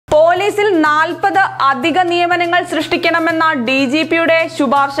പോലീസിൽ 40 അധിക നിയമനങ്ങൾ സൃഷ്ടിക്കണമെന്ന DGPയുടെ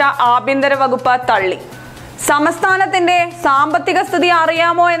ശുപാർശ ആഭ്യന്തര വകുപ്പ് തള്ളി. സംസ്ഥാനത്തിന്റെ സാമ്പത്തിക സ്ഥിതി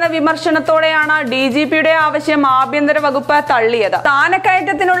അറിയാമോ എന്ന വിമർശനത്തോടെയാണ് DGPയുടെ ആവശ്യം ആഭ്യന്തര വകുപ്പ് തള്ളിയത്.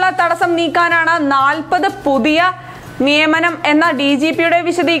 സ്ഥാനക്കയറ്റത്തിനുള്ള തടസ്സം നീക്കാനാണ് 40 പുതിയ നിയമനം എന്ന DGPയുടെ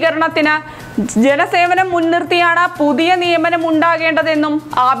വിശദീകരണത്തിന് ജനസേവനം മുൻനിർത്തിയാണ് പുതിയ നിയമനം ഉണ്ടാകേണ്ടതെന്നും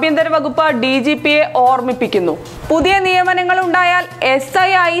ആഭ്യന്തര വകുപ്പ് DGPയെ ഓർമ്മിപ്പിക്കുന്നു. പുതിയ നിയമനങ്ങൾ ഉണ്ടായാൽ SI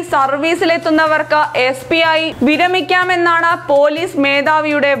ആയി സർവീസിലെത്തുന്നവർക്ക് SP ആയി വിരമിക്കാമെന്നാണ് പോലീസ്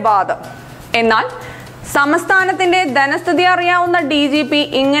മേധാവിയുടെ വാദം. എന്നാൽ സംസ്ഥാനത്തിന്റെ ധനസ്ഥിതി അറിയാവുന്ന DGP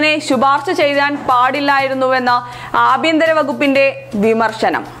ഇങ്ങനെ ശുപാർശ ചെയ്യാൻ പാടില്ലായിരുന്നുവെന്ന് ആഭ്യന്തര വകുപ്പിന്റെ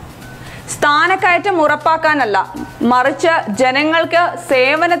വിമർശനം. സ്ഥാനക്കയറ്റം ഉറപ്പാക്കാനല്ല, മറിച്ച് ജനങ്ങൾക്ക്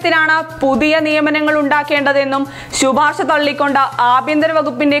സേവനത്തിനാണ് പുതിയ നിയമനങ്ങൾ ഉണ്ടാക്കേണ്ടതെന്നും ശുപാർശ തള്ളിക്കൊണ്ട് ആഭ്യന്തര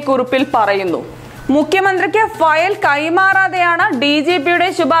വകുപ്പിന്റെ കുറിപ്പിൽ പറയുന്നു. മുഖ്യമന്ത്രിക്ക് ഫയൽ കൈമാറാതെയാണ് DGPയുടെ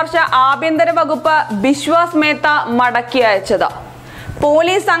ശുപാർശ ആഭ്യന്തര വകുപ്പ് ബിശ്വാസ് മേത്ത മടക്കി അയച്ചത്.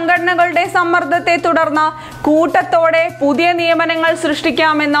 പോലീസ് സംഘടനകളുടെ സമ്മർദ്ദത്തെ തുടർന്ന് കൂട്ടത്തോടെ പുതിയ നിയമനങ്ങൾ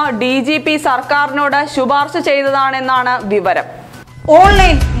സൃഷ്ടിക്കാമെന്ന് DGP സർക്കാരിനോട് ശുപാർശ ചെയ്തതാണെന്നാണ് വിവരം.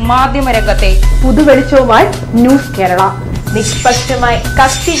 Online മാധ്യമരംഗത്തെ പുതുവെളിച്ചവുമായി news Kerala. നിഷ്പക്ഷമായി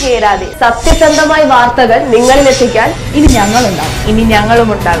കത്തിചേരാതെ സത്യസന്ധമായ വാർത്തകൾ നിങ്ങളിലെത്തിക്കാൻ ഇനി ഞങ്ങളുണ്ടാകും. ഇനി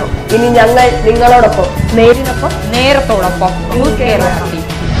ഞങ്ങളുമുണ്ടാകും. ഇനി ഞങ്ങൾ നിങ്ങളോടൊപ്പം, നേരിനൊപ്പം നേരത്തോടൊപ്പം. ന്യൂസ് കേരള.